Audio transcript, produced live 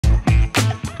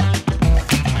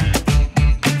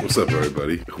What's up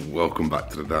everybody? Welcome back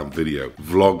to the damn video.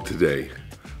 Vlog today.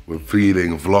 We're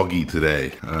feeling vloggy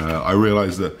today. I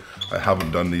realized that I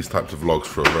haven't done these types of vlogs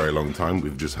for a very long time.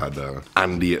 We've just had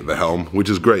Andy at the helm, which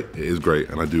is great. It is great,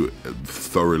 and I do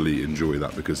thoroughly enjoy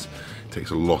that because it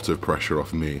takes a lot of pressure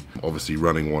off me. Obviously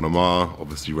running 1MR,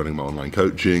 obviously running my online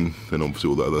coaching, and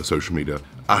obviously all the other social media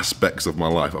aspects of my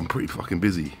life. I'm pretty fucking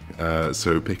busy.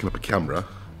 So picking up a camera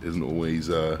isn't always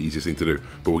the easiest thing to do,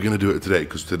 but we're gonna do it today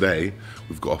because today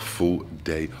we've got a full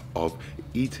day of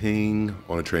eating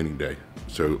on a training day.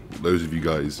 So those of you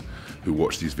guys who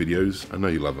watch these videos, I know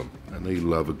you love them. I know you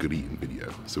love a good eating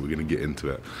video, so we're gonna get into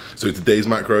it. So today's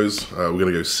macros, we're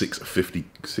gonna go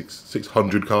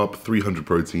 600 carb, 300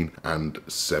 protein, and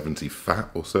 70 fat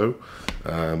or so.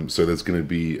 So there's gonna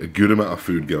be a good amount of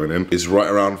food going in. It's right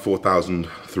around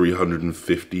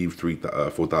 4,350,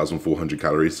 4,400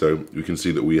 calories. So you can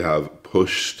see that we have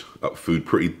pushed up food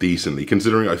pretty decently,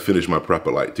 considering I finished my prep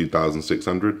at like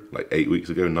 2,600, like 8 weeks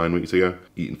ago, 9 weeks ago.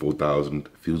 Eating 4,000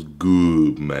 feels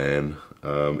good, man.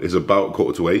 It's about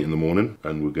 7:45 in the morning,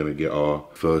 and we're gonna get our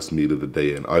first meal of the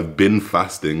day in. I've been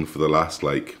fasting for the last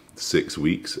like 6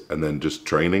 weeks and then just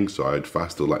training, so I'd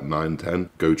fast till like 9, 10,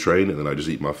 go train, and then I just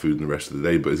eat my food in the rest of the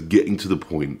day. But it's getting to the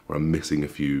point where I'm missing a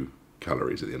few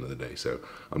calories at the end of the day, so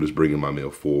I'm just bringing my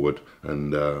meal forward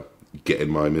and getting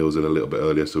my meals in a little bit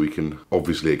earlier so we can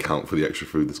obviously account for the extra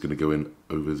food that's going to go in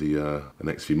over the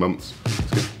next few months.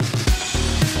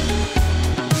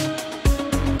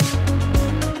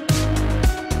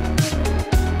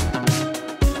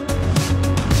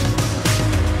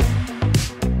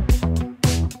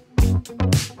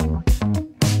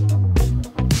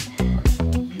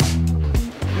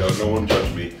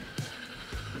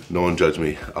 No one judge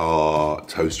me. Our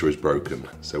toaster is broken,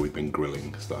 so we've been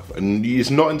grilling stuff. And it's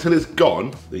not until it's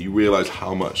gone that you realize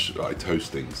how much I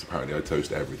toast things. Apparently I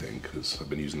toast everything because I've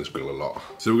been using this grill a lot.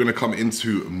 So we're gonna come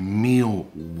into meal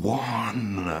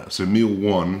one. So meal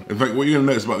one, in fact, what you're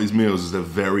gonna notice about these meals is they're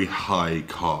very high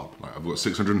carb. Like I've got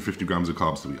 650 grams of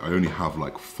carbs to eat. I only have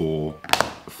like four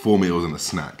meals and a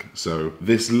snack. So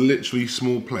this literally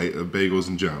small plate of bagels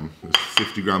and jam, there's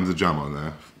 50 grams of jam on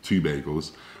there, 2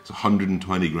 bagels. It's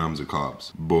 120 grams of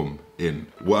carbs. Boom, in.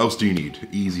 What else do you need?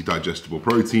 Easy digestible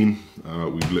protein.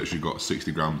 We've literally got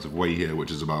 60 grams of whey here, which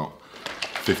is about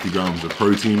 50 grams of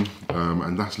protein.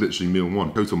 And that's literally meal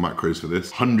one. Total macros for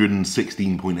this,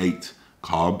 116.8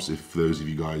 carbs. If those of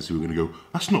you guys who are gonna go,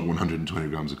 that's not 120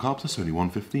 grams of carbs, that's only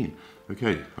 115.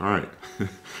 Okay, all right.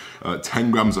 10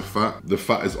 grams of fat. The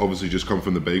fat is obviously just come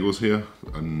from the bagels here,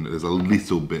 and there's a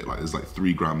little bit, like there's like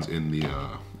 3 grams in the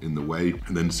whey,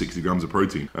 and then 60 grams of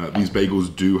protein. These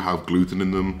bagels do have gluten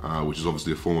in them, which is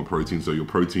obviously a form of protein, so your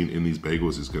protein in these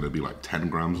bagels is gonna be like 10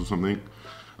 grams or something.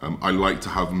 I like to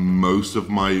have most of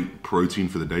my protein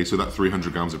for the day, so that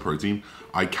 300 grams of protein,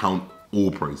 I count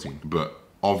all protein, but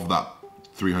of that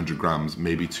 300 grams,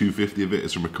 maybe 250 of it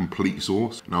is from a complete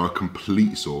source. Now a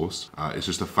complete source is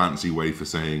just a fancy way for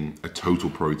saying a total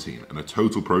protein. And a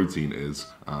total protein is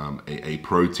a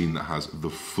protein that has the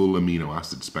full amino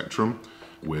acid spectrum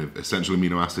with essential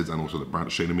amino acids and also the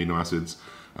branched chain amino acids.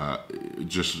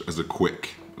 Just as a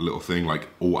quick little thing, like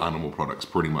all animal products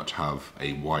pretty much have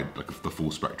a wide, like the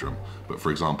full spectrum. But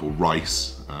for example,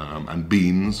 rice and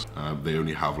beans, they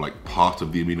only have like part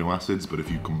of the amino acids, but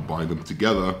if you combine them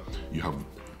together, you have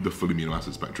the full amino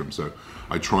acid spectrum. So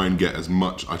I try and get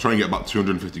about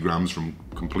 250 grams from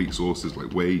complete sources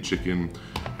like whey, chicken,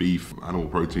 beef, animal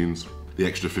proteins. The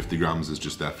extra 50 grams is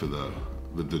just there for the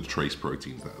trace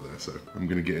proteins that are there. So I'm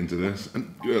gonna get into this.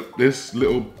 And this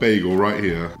little bagel right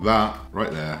here, that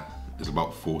right there is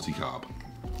about 40 carb.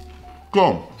 Go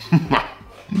on.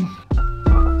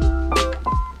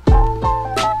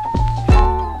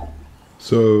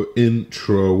 So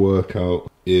intro workout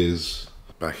is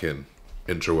back in.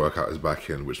 Intro workout is back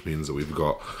in, which means that we've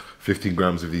got 15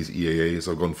 grams of these EAAs.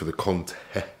 I've gone for the Conte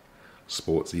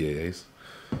Sports EAAs.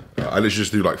 I literally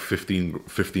just do like 15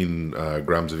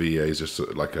 grams of EAAs, just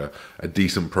like a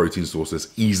decent protein source that's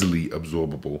easily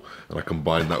absorbable. And I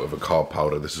combine that with a carb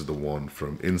powder. This is the one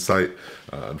from Insight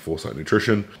and Foresight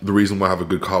Nutrition. The reason why I have a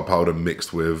good carb powder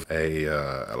mixed with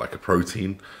like a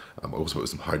protein, I also put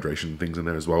some hydration things in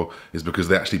there as well, is because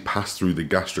they actually pass through the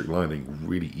gastric lining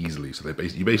really easily. So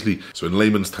so in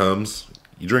layman's terms,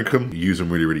 you drink them, you use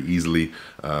them really, really easily.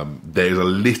 There's a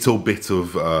little bit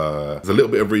of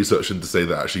research to say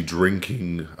that actually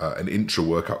drinking an intra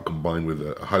workout combined with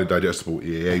a highly digestible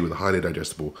EAA with a highly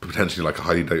digestible, potentially like a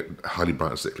highly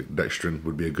branched cyclic dextrin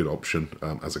would be a good option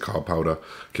as a carb powder.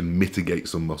 Can mitigate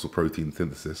some muscle protein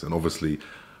synthesis, and obviously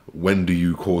When do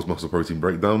you cause muscle protein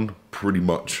breakdown? Pretty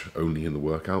much only in the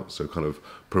workout, so kind of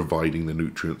providing the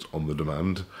nutrients on the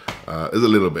demand. Is a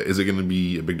little bit. Is it going to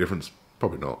be a big difference?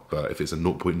 Probably not, but if it's a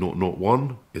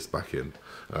 0.001, it's back in.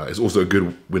 It's also a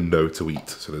good window to eat,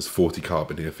 so there's 40 carb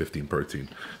in here, 15 protein,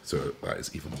 so that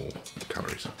is even more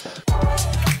calories.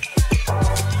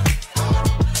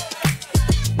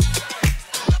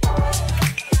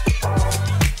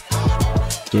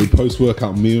 So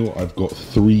post-workout meal, I've got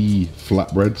 3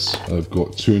 flatbreads, I've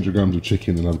got 200 grams of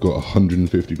chicken, and I've got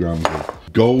 150 grams of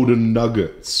golden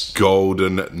nuggets.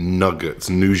 Golden nuggets,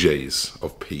 nouges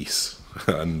of peace.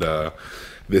 And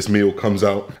this meal comes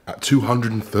out at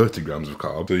 230 grams of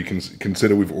carbs. So you can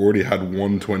consider we've already had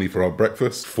 120 for our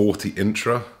breakfast, 40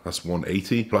 intra, that's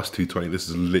 180, plus 220. This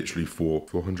is literally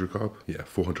 400 carb. Yeah,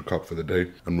 400 carb for the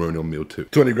day. And we're only on meal 2.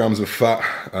 20 grams of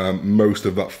fat. Most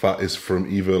of that fat is from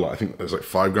either, like, I think there's like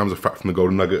 5 grams of fat from the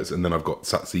golden nuggets, and then I've got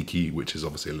tzatziki, which is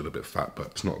obviously a little bit fat, but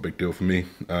it's not a big deal for me.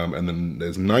 And then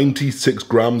there's 96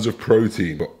 grams of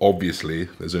protein, but obviously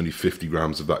there's only 50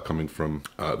 grams of that coming from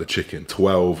the chicken,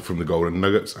 12 from the golden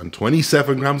nuggets, and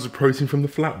 27 grams of protein from the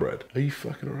flatbread. Are you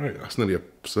fucking alright? That's nearly a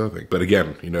serving. But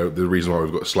again, you know, the reason why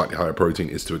we've got slightly higher protein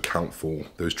is to account for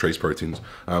those trace proteins.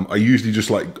 I usually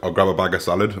just I'll grab a bag of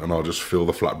salad and I'll just fill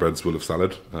the flatbreads full of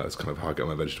salad. That's kind of how I get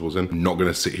my vegetables in. I'm not going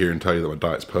to sit here and tell you that my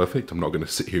diet's perfect. I'm not going to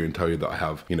sit here and tell you that I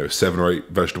have, you know, 7 or 8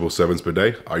 vegetable servings per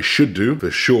day. I should do, for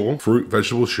sure. Fruit,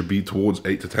 vegetables should be towards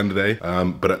 8 to 10 a day.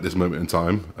 But at this moment in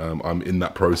time, I'm in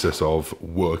that process of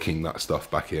working that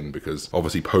stuff back in, because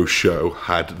obviously post-show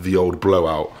had the old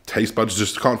blowout. Taste buds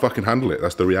just can't fucking handle it.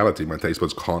 That's the reality. My taste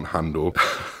buds can't handle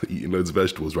eating loads of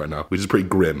vegetables right now, which is pretty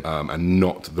grim and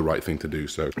not the right thing to do.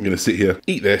 So I'm going to sit here,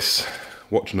 eat this,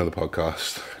 watch another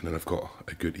podcast, and then I've got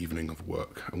a good evening of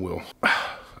work, and we'll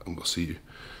see you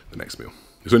the next meal.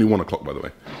 It's only 1 o'clock, by the way,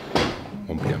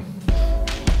 1 p.m.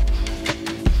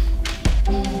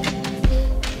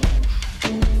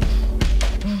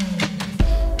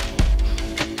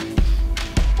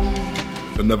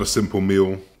 Another simple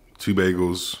meal, 2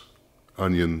 bagels,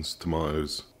 onions,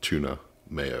 tomatoes, tuna,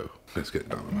 mayo. Let's get it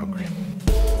done, I'm hungry.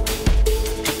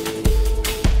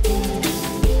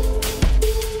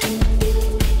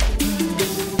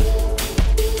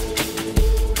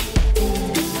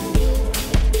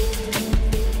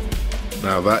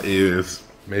 Now that is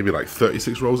maybe like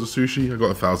 36 rolls of sushi. I got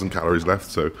 1,000 calories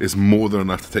left, so it's more than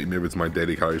enough to take me over to my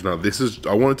daily calories. Now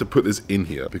I wanted to put this in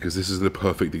here because this is the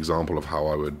perfect example of how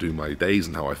I would do my days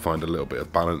and how I find a little bit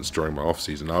of balance during my off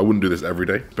season. Now I wouldn't do this every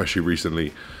day, especially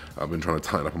recently. I've been trying to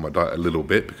tighten up on my diet a little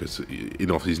bit because in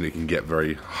off season it can get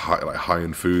very high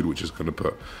in food, which is going to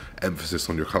put emphasis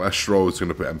on your cholesterol. It's going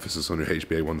to put emphasis on your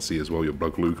HbA1c as well, your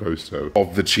blood glucose. So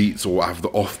of the cheats, or of the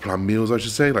off-plan meals, I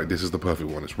should say, like this is the perfect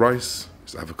one. It's rice,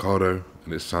 it's avocado,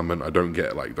 and it's salmon. I don't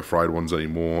get like the fried ones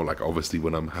anymore. Like obviously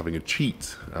when I'm having a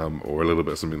cheat or a little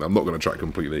bit of something that I'm not going to track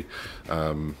completely,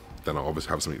 then I'll obviously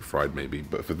have something fried maybe.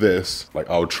 But for this, like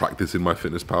I'll track this in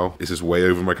MyFitnessPal. This is way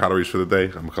over my calories for the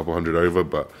day. I'm a couple hundred over,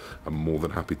 but I'm more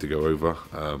than happy to go over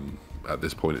at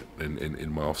this point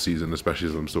in my off season, especially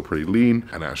as I'm still pretty lean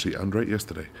and actually underate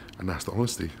yesterday. And that's the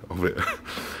honesty of it.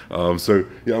 So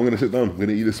yeah, I'm gonna sit down, I'm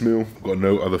gonna eat this meal. I've got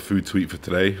no other food to eat for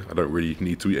today. I don't really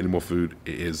need to eat any more food.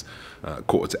 It is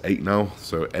 7:45 now,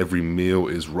 so every meal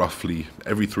is roughly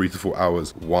every 3 to 4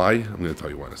 hours. Why? I'm gonna tell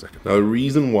you why in a second. Now the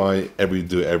reason why we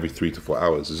do it every 3 to 4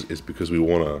 hours is because we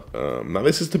wanna, now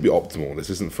this is to be optimal.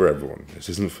 This isn't for everyone. This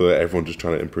isn't for everyone just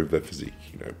trying to improve their physique,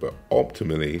 you know, but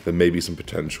optimally, there may be some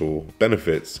potential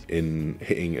benefits in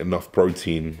hitting enough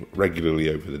protein regularly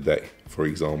over the day. For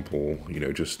example, you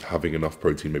know, just having enough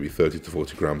protein, maybe 30 to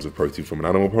 40 grams of protein from an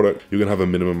animal product, you're gonna have a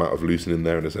minimum amount of leucine in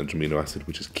there and essential amino acid,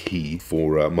 which is key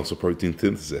for muscle protein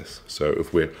synthesis. So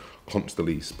if we're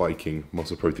constantly spiking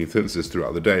muscle protein synthesis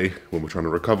throughout the day when we're trying to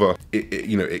recover,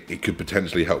 it could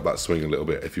potentially help that swing a little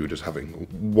bit if you were just having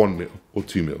 1 meal or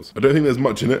 2 meals. I don't think there's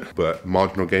much in it, but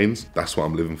marginal gains, that's what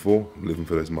I'm living for. I'm living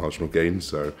for those marginal gains,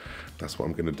 so that's what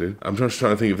I'm gonna do. I'm just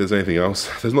trying to think if there's anything else.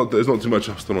 There's not too much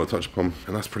I still want to touch upon,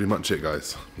 and that's pretty much it,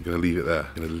 guys. I'm gonna leave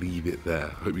it there.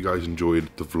 Hope you guys enjoyed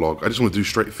the vlog. I just want to do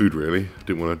straight food, really.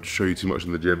 Didn't want to show you too much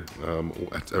in the gym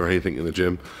or anything in the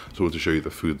gym. So I want to show you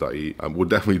the food that I eat. We'll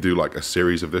definitely do like a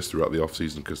series of this throughout the off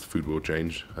season because the food will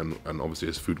change, and obviously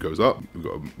as food goes up, we've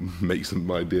got to make some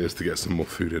ideas to get some more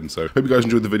food in. So hope you guys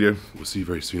enjoyed the video. We'll see you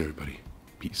very soon, everybody.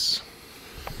 Peace.